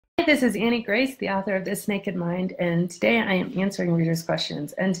This is Annie Grace, the author of This Naked Mind, and today I am answering readers'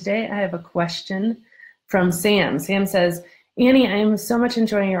 questions. And today I have a question from Sam. Sam says, Annie, I am so much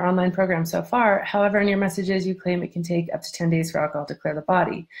enjoying your online program so far. However, in your messages, you claim it can take up to 10 days for alcohol to clear the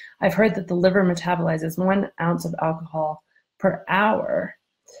body. I've heard that the liver metabolizes 1 ounce of alcohol per hour.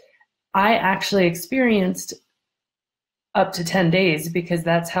 I actually experienced up to 10 days because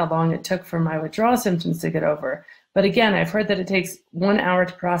that's how long it took for my withdrawal symptoms to get over. But again, I've heard that it takes 1 hour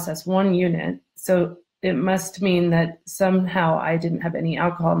to process 1 unit. So it must mean that somehow I didn't have any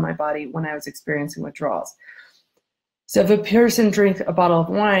alcohol in my body when I was experiencing withdrawals. So if a person drinks a bottle of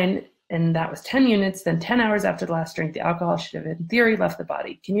wine and that was 10 units, then 10 hours after the last drink, the alcohol should have in theory left the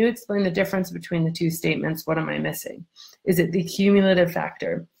body. Can you explain the difference between the two statements? What am I missing? Is it the cumulative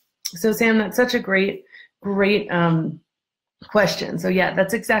factor? So Sam, that's such a great question. So yeah,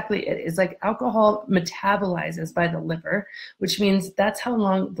 that's exactly it. It's like alcohol metabolizes by the liver, which means that's how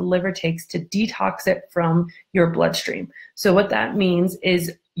long the liver takes to detox it from your bloodstream. So what that means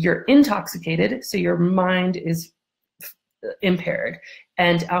is you're intoxicated, so your mind is impaired,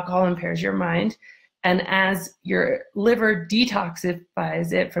 and alcohol impairs your mind. And as your liver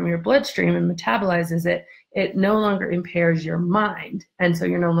detoxifies it from your bloodstream and metabolizes it, it no longer impairs your mind. And so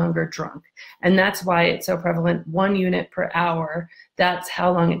you're no longer drunk. And that's why it's so prevalent, 1 unit per hour. That's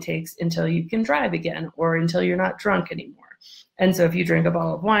how long it takes until you can drive again or until you're not drunk anymore. And so if you drink a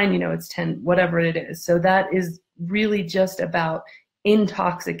bottle of wine, you know, it's 10, whatever it is. So that is really just about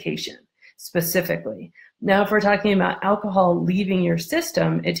intoxication specifically. Now, if we're talking about alcohol leaving your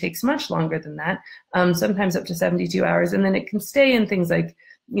system, it takes much longer than that, sometimes up to 72 hours. And then it can stay in things like,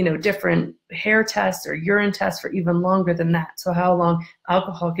 you know, different hair tests or urine tests for even longer than that. So how long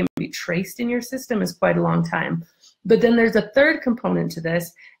alcohol can be traced in your system is quite a long time. But then there's a third component to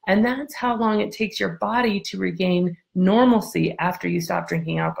this, and that's how long it takes your body to regain normalcy after you stop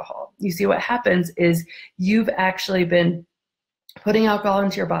drinking alcohol. You see, what happens is you've actually been putting alcohol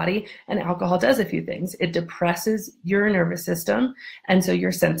into your body, and alcohol does a few things. It depresses your nervous system, and so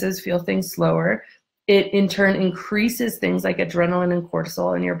your senses feel things slower. It in turn increases things like adrenaline and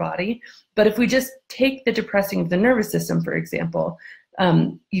cortisol in your body. But if we just take the depressing of the nervous system, for example,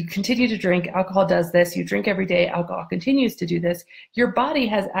 you continue to drink, alcohol does this, you drink every day, alcohol continues to do this, your body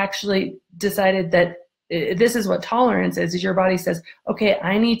has actually decided that this is what tolerance is your body says, okay,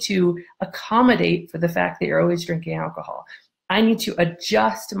 I need to accommodate for the fact that you're always drinking alcohol. I need to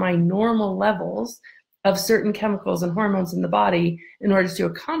adjust my normal levels of certain chemicals and hormones in the body in order to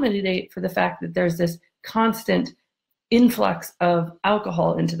accommodate for the fact that there's this constant influx of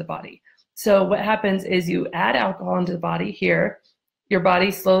alcohol into the body. So what happens is you add alcohol into the body here, your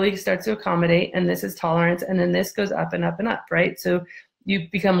body slowly starts to accommodate, and this is tolerance, and then this goes up and up and up, right? So you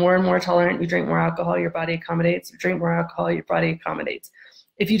become more and more tolerant, you drink more alcohol, your body accommodates, you drink more alcohol, your body accommodates.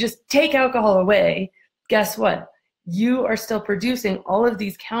 If you just take alcohol away, guess what? You are still producing all of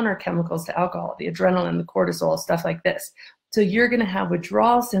these counter chemicals to alcohol, the adrenaline, the cortisol, stuff like this. So you're going to have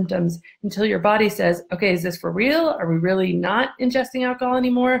withdrawal symptoms until your body says, okay, is this for real? Are we really not ingesting alcohol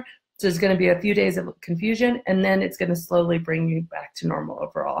anymore? So there's going to be a few days of confusion, and then it's going to slowly bring you back to normal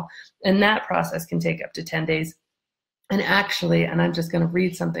overall. And that process can take up to 10 days. And actually, and I'm just going to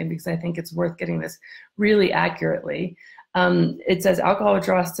read something because I think it's worth getting this really accurately. It says alcohol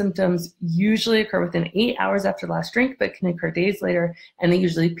withdrawal symptoms usually occur within 8 hours after the last drink, but can occur days later, and they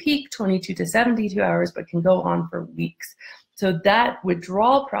usually peak 22 to 72 hours, but can go on for weeks. So that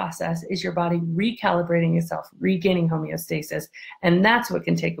withdrawal process is your body recalibrating itself, regaining homeostasis, and that's what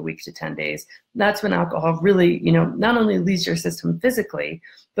can take a week to 10 days. That's when alcohol really, you know, not only leaves your system physically,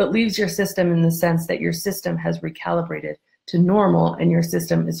 but leaves your system in the sense that your system has recalibrated to normal, and your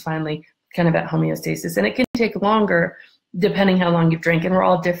system is finally kind of at homeostasis. And it can take longer depending how long you've drank, and we're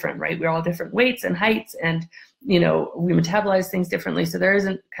all different, right? We're all different weights and heights, and you know, we metabolize things differently, so there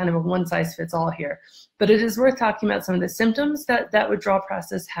isn't kind of a one-size-fits-all here. But it is worth talking about some of the symptoms that that withdrawal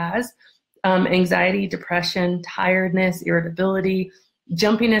process has. Anxiety, depression, tiredness, irritability,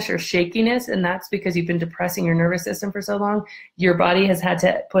 jumpiness or shakiness, and that's because you've been depressing your nervous system for so long. Your body has had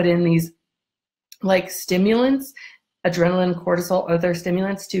to put in these like stimulants, adrenaline, cortisol, other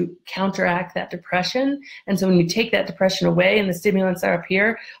stimulants to counteract that depression. And so when you take that depression away and the stimulants are up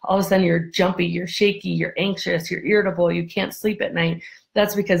here, all of a sudden you're jumpy, you're shaky, you're anxious, you're irritable, you can't sleep at night.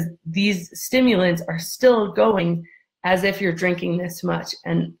 That's because these stimulants are still going as if you're drinking this much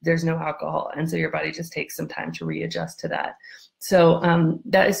and there's no alcohol. And so your body just takes some time to readjust to that. So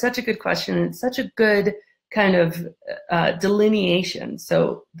that is such a good question. And it's such a good kind of delineation.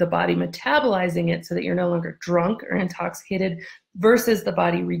 So the body metabolizing it so that you're no longer drunk or intoxicated versus the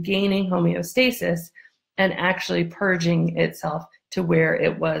body regaining homeostasis and actually purging itself to where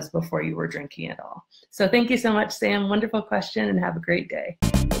it was before you were drinking at all. So thank you so much, Sam. Wonderful question, and have a great day.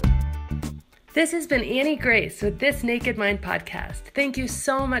 This has been Annie Grace with This Naked Mind podcast. Thank you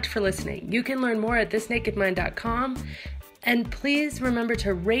so much for listening. You can learn more at thisnakedmind.com. And please remember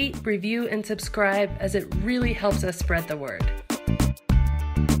to rate, review, and subscribe, as it really helps us spread the word.